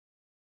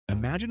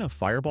Imagine a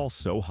fireball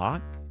so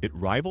hot, it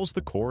rivals the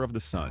core of the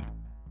sun.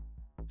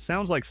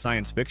 Sounds like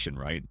science fiction,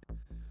 right?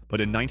 But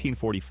in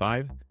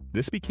 1945,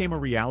 this became a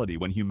reality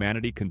when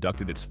humanity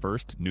conducted its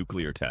first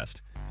nuclear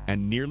test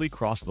and nearly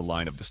crossed the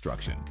line of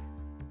destruction.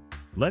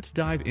 Let's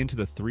dive into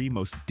the three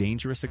most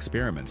dangerous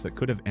experiments that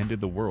could have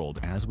ended the world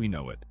as we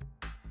know it.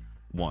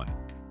 1.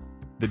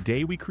 The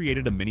day we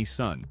created a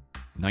mini-sun,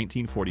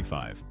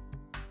 1945.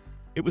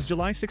 It was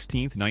July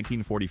 16,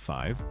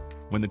 1945,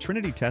 when the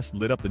Trinity test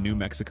lit up the New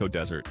Mexico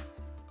desert.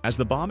 As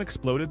the bomb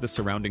exploded, the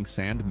surrounding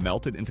sand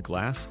melted into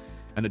glass,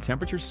 and the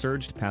temperature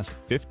surged past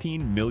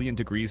 15 million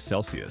degrees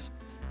Celsius,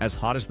 as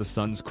hot as the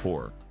sun's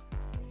core.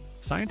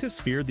 Scientists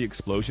feared the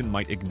explosion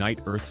might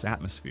ignite Earth's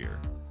atmosphere,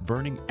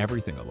 burning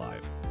everything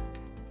alive.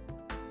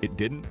 It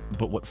didn't,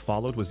 but what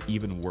followed was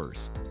even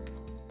worse.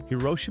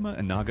 Hiroshima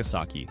and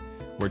Nagasaki,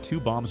 where two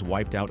bombs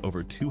wiped out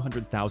over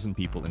 200,000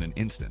 people in an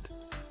instant.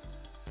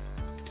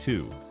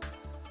 2.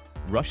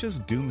 Russia's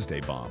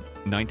Doomsday Bomb,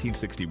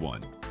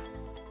 1961.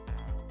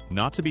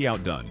 Not to be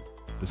outdone,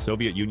 the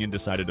Soviet Union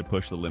decided to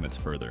push the limits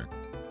further.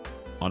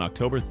 On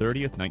October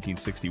 30th,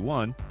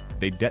 1961,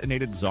 they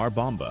detonated Tsar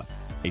Bomba,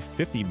 a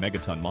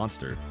 50-megaton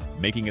monster,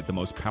 making it the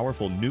most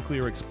powerful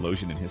nuclear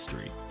explosion in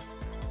history.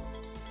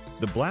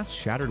 The blast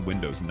shattered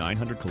windows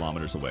 900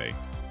 kilometers away,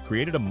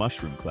 created a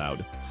mushroom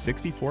cloud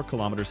 64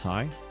 kilometers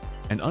high,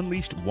 and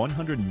unleashed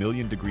 100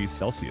 million degrees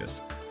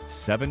Celsius,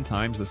 7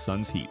 times the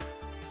sun's heat.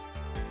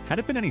 Had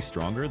it been any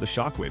stronger, the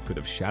shockwave could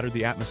have shattered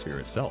the atmosphere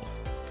itself.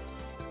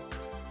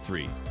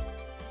 3.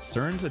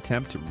 CERN's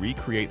attempt to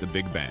recreate the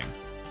Big Bang,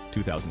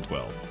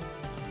 2012.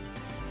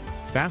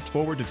 Fast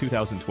forward to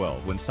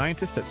 2012, when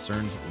scientists at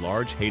CERN's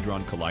Large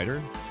Hadron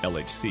Collider,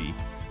 LHC,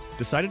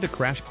 decided to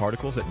crash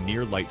particles at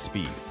near light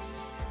speed.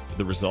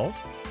 The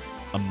result?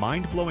 A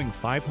mind-blowing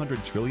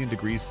 500 trillion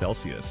degrees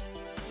Celsius,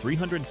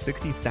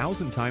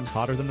 360,000 times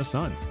hotter than the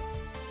sun.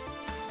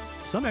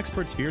 Some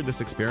experts feared this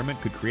experiment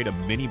could create a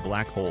mini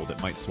black hole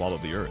that might swallow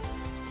the Earth.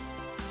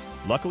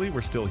 Luckily,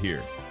 we're still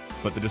here,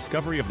 but the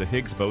discovery of the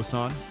Higgs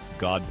boson,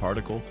 God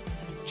particle,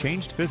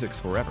 changed physics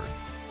forever.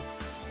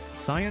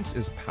 Science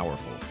is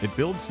powerful. It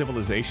builds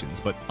civilizations,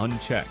 but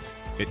unchecked,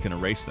 it can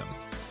erase them.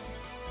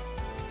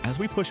 As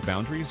we push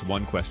boundaries,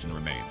 one question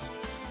remains.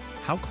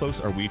 How close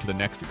are we to the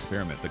next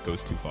experiment that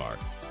goes too far?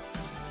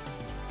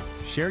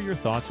 Share your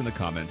thoughts in the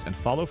comments and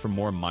follow for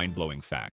more mind-blowing facts.